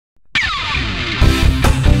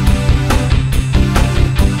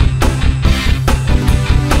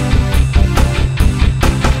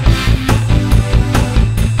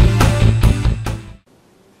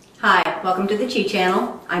welcome to the Chi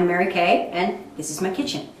Channel. I'm Mary Kay, and this is my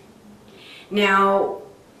kitchen. Now,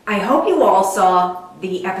 I hope you all saw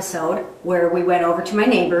the episode where we went over to my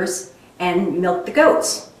neighbors and milked the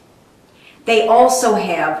goats. They also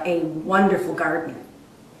have a wonderful garden.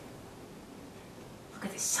 Look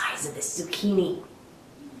at the size of this zucchini.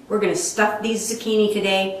 We're going to stuff these zucchini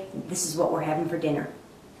today. This is what we're having for dinner.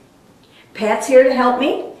 Pat's here to help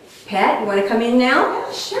me. Pat, you want to come in now?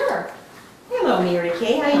 Yeah, sure. Hello, Mary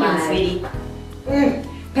Kay. How you doing, sweetie?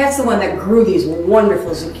 Pat's the one that grew these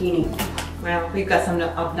wonderful zucchini. Well, we've got some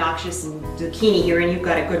obnoxious zucchini here, and you've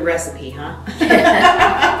got a good recipe, huh?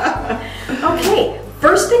 Okay,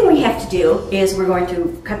 first thing we have to do is we're going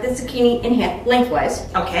to cut the zucchini in half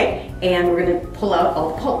lengthwise. Okay. And we're going to pull out all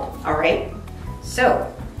the pulp. All right.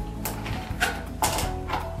 So,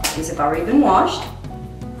 these have already been washed.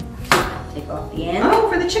 Take off the end. Oh,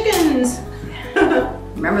 for the chickens!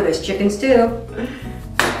 Remember, there's chickens too.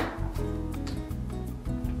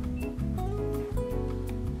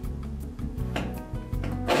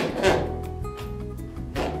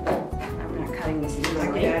 I'm not cutting this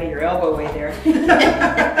evenly. Get out of your elbow way there.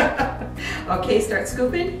 Okay, start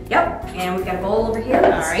scooping. Yep, and we've got a bowl over here.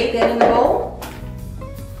 Let's stick that in the bowl.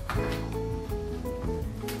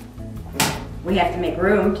 We have to make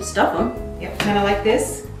room to stuff them. Yep, kind of like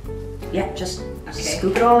this. Yeah, just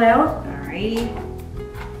scoop it all out. Alrighty.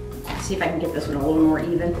 See if I can get this one a little more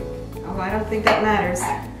even. Oh, I don't think that matters.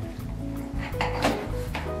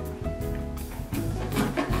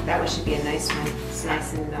 That one should be a nice one. It's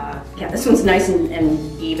nice and yeah, this one's nice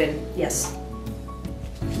and even. Yes.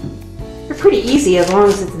 They're pretty easy as long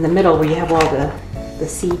as it's in the middle where you have all the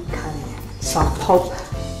seed kind of soft pulp.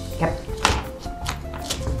 Yep.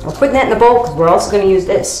 We're putting that in the bowl because we're also going to use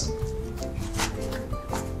this.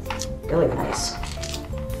 Really nice.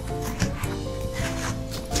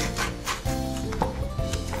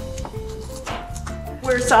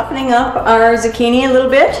 We're softening up our zucchini a little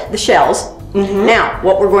bit, the shells. Mm-hmm. Now,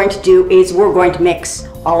 what we're going to do is we're going to mix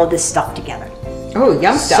all of this stuff together. Oh,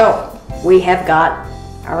 yum stuff. So, we have got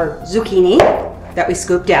our zucchini. That we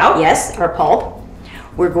scooped out. Yes, our pulp.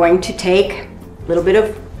 We're going to take a little bit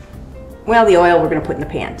of, well, the oil we're going to put in the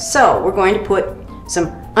pan. So, we're going to put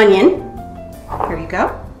some onion. Here you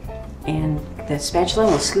go. And the spatula,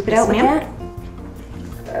 we'll scoop it out with that.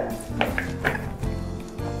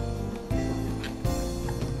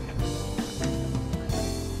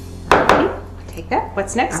 Take that.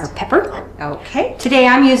 What's next? Our pepper. Okay. Today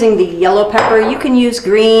I'm using the yellow pepper. You can use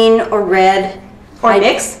green or red. Or a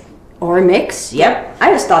mix. Or a mix, yep. I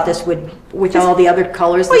just thought this would, with all the other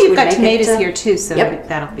colors, well, this you've would got make tomatoes it, here too, so yep.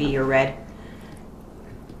 That'll be your red.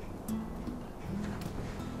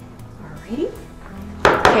 Alrighty.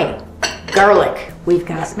 Okay, garlic. We've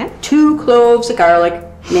got 2 cloves of garlic,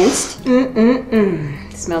 minced.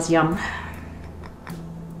 Smells yum.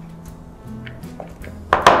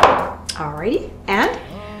 Alrighty, and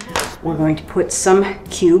we're going to put some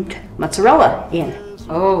cubed mozzarella in.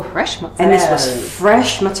 Oh, fresh mozzarella. And this was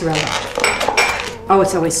fresh mozzarella. Oh,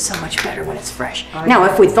 it's always so much better when it's fresh. Oh, now,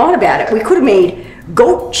 if we thought about it, we could have made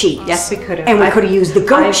goat cheese. Yes, we could have. And we could have used the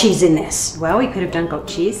goat cheese in this. Well, we could have done goat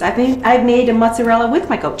cheese. I've made a mozzarella with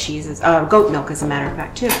my goat cheese, goat milk, as a matter of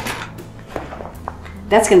fact, too.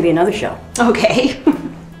 That's going to be another show. Okay.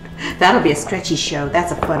 That'll be a stretchy show.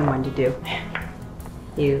 That's a fun one to do.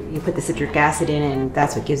 You put the citric acid in, and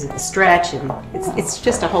that's what gives it the stretch, and it's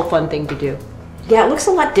just a whole fun thing to do. Yeah, it looks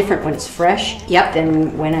a lot different when it's fresh. Yep.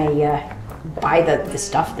 Than when I buy the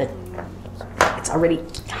stuff that it's already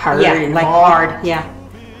hard. Yeah, and like hard. Yeah.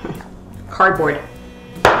 Cardboard.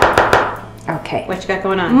 Okay. What you got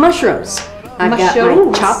going on? Mushrooms. I've got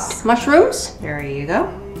my chopped mushrooms. There you go.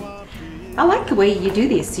 I like the way you do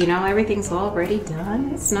these. You know, everything's already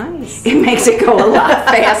done. It's nice. It makes it go a lot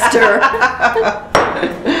faster.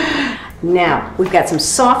 Now, we've got some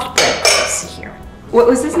soft breadcrumbs here. What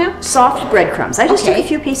was this now? Soft breadcrumbs. I just took a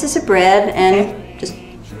few pieces of bread and just...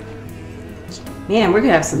 Man, we're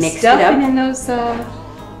going to have some stuffing in those...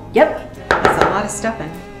 Yep. That's a lot of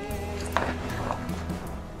stuffing.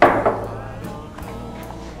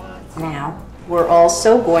 Now, we're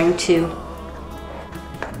also going to...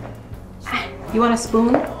 You want a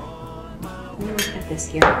spoon? Let me look at this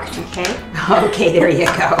here. Okay. Okay, there you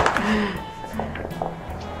go.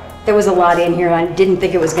 There was a lot in here. I didn't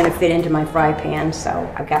think it was going to fit into my fry pan, so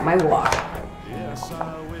I've got my wok.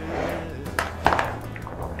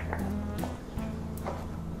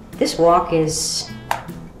 This wok is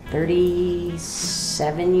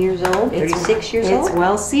 37 years old, 36 years old. It's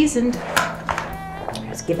well seasoned. I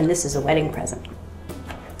was given this as a wedding present.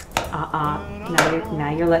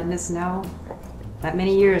 Now you're letting us know. That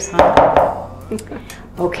many years, huh?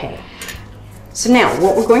 Okay. So now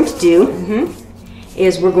what we're going to do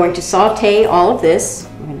is we're going to saute all of this.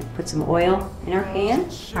 We're going to put some oil in our pan.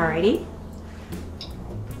 Alrighty.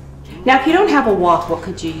 Now, if you don't have a wok, what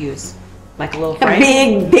could you use? Like a little fry?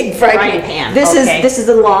 Big fry pan. This is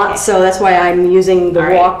a lot, so that's why I'm using the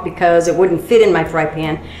wok, because it wouldn't fit in my fry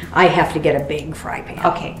pan. I have to get a big fry pan.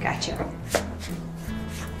 Okay, gotcha.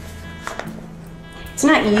 It's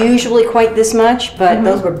not usually quite this much, but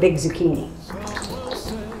those were big zucchini.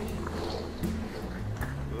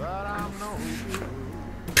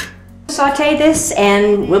 Saute this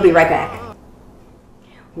and we'll be right back.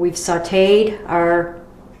 We've sauteed our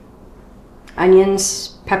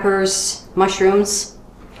onions, peppers, mushrooms.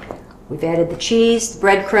 We've added the cheese, the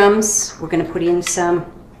breadcrumbs. We're going to put in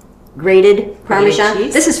some grated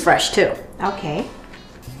Parmesan. This is fresh too. Okay.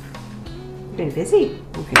 Been busy.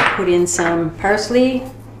 We're going to put in some parsley,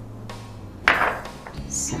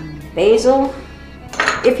 some basil.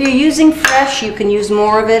 If you're using fresh, you can use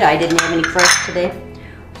more of it. I didn't have any fresh today.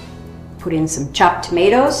 Put in some chopped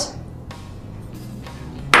tomatoes.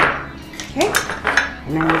 Okay.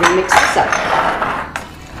 And then we're going to mix this up.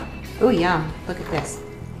 Oh, yum. Look at this.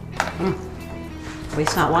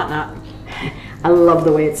 Waste not, want not. I love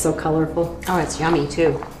the way it's so colorful. Oh, it's yummy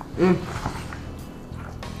too.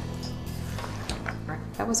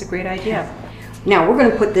 That was a great idea. Now we're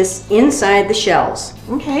going to put this inside the shells.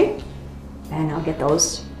 Okay. And I'll get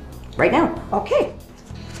those right now. Okay.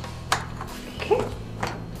 Okay.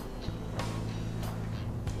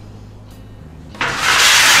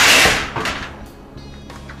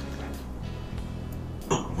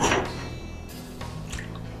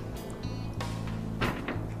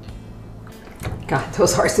 God,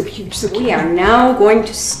 those are some huge zucchini. We are now going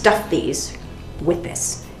to stuff these with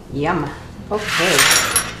this. Yum. Okay.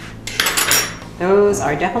 Those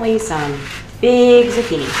are definitely some big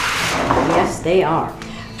zucchini. Yes, they are.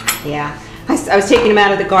 Yeah. I was taking them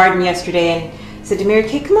out of the garden yesterday and said to Mary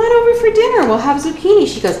Kay, come on over for dinner. We'll have zucchini.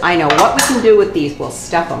 She goes, I know what we can do with these. We'll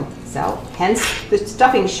stuff them. So, hence the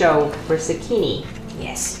stuffing show for zucchini.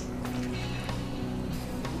 Yes.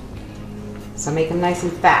 So make them nice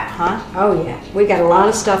and fat, huh? Oh yeah. We got a lot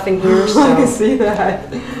of stuff in here, so. I can see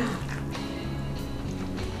that.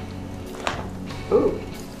 Ooh.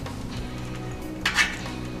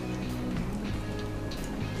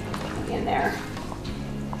 In there.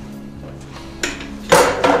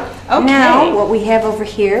 Okay. Now, what we have over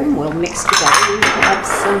here, we'll mix together. We have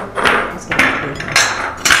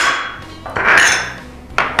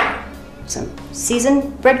some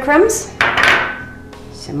seasoned breadcrumbs,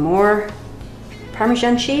 some more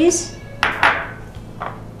Parmesan cheese.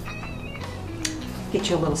 Get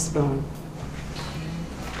you a little spoon.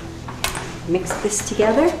 Mix this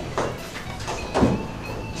together.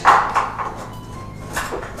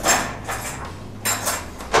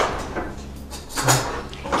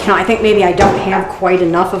 You know, I think maybe I don't have quite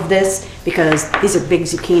enough of this because these are big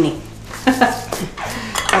zucchini.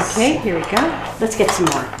 Okay, here we go. Let's get some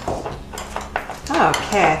more.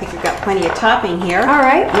 Okay, I think we've got plenty of topping here. All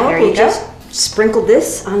right, well, there you we'll go. just sprinkle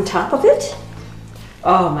this on top of it.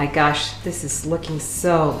 Oh my gosh, this is looking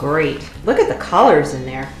so great. Look at the colors in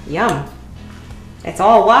there. Yum. It's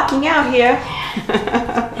all walking out here.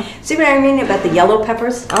 See what I mean about the yellow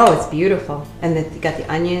peppers? Oh, it's beautiful. And then you got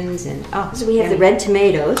the onions and So we have the red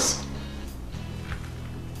tomatoes.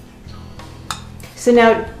 So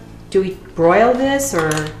now, do we broil this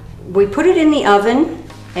or? We put it in the oven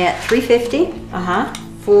at 350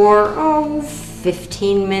 for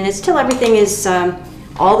 15 minutes till everything is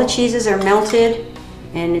all the cheeses are melted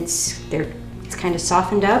and it's kind of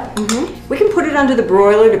softened up. We can put it under the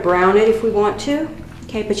broiler to brown it if we want to.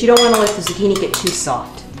 Okay, but you don't want to let the zucchini get too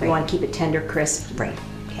soft. Right. You want to keep it tender, crisp. Right.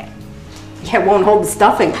 Okay. Yeah, it won't hold the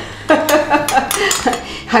stuffing.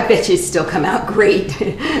 I bet you still come out great.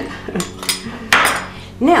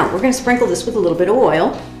 Now we're going to sprinkle this with a little bit of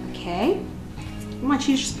oil. Okay. Why don't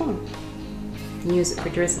you use your spoon? And use it for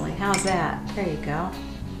drizzling. How's that? There you go.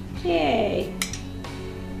 Yay.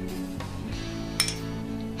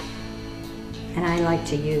 And I like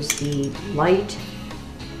to use the light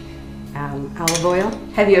olive oil.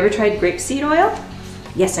 Have you ever tried grapeseed oil?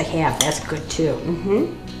 Yes, I have. That's good too.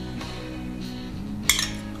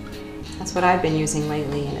 That's what I've been using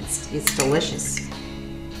lately, and it's delicious.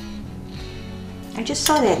 I just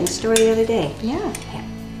saw that in the store the other day. Yeah.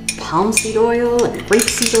 Palm seed oil and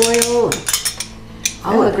grapeseed oil.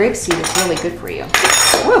 Oh, the grapeseed is really good for you.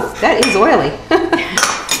 Woof, that is oily.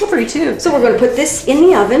 Slippery too. So we're going to put this in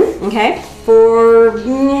the oven. Okay. For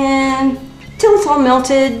till it's all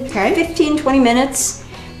melted. Okay. 15-20 minutes,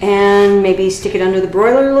 and maybe stick it under the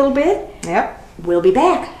broiler a little bit. Yep. We'll be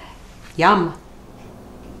back. Yum.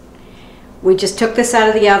 we just took this out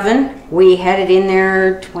of the oven. We had it in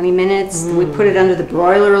there 20 minutes. We put it under the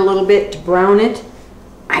broiler a little bit to brown it.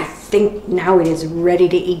 I think now it is ready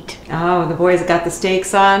to eat. Oh, the boys got the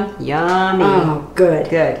steaks on. Yummy. Oh, good.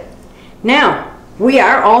 Good. Now, we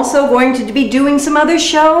are also going to be doing some other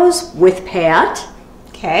shows with Pat.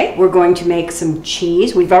 Okay. We're going to make some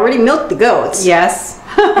cheese. We've already milked the goats. Yes.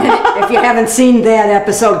 If you haven't seen that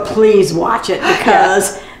episode, please watch it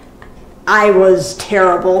because I was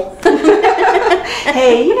terrible.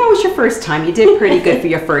 Hey, you know, it was your first time. You did pretty good for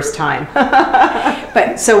your first time.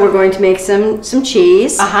 But so we're going to make some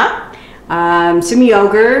cheese. Some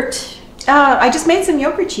yogurt. I just made some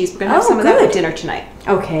yogurt cheese. We're going to have some of that for dinner tonight.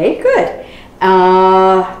 Okay, good.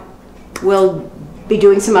 We'll be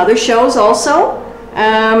doing some other shows also.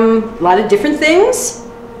 A lot of different things.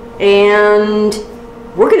 And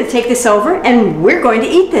we're going to take this over and we're going to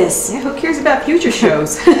eat this. Yeah, who cares about future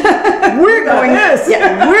shows? We're going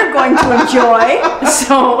to enjoy.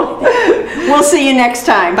 So we'll see you next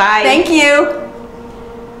time. Bye. Thank you.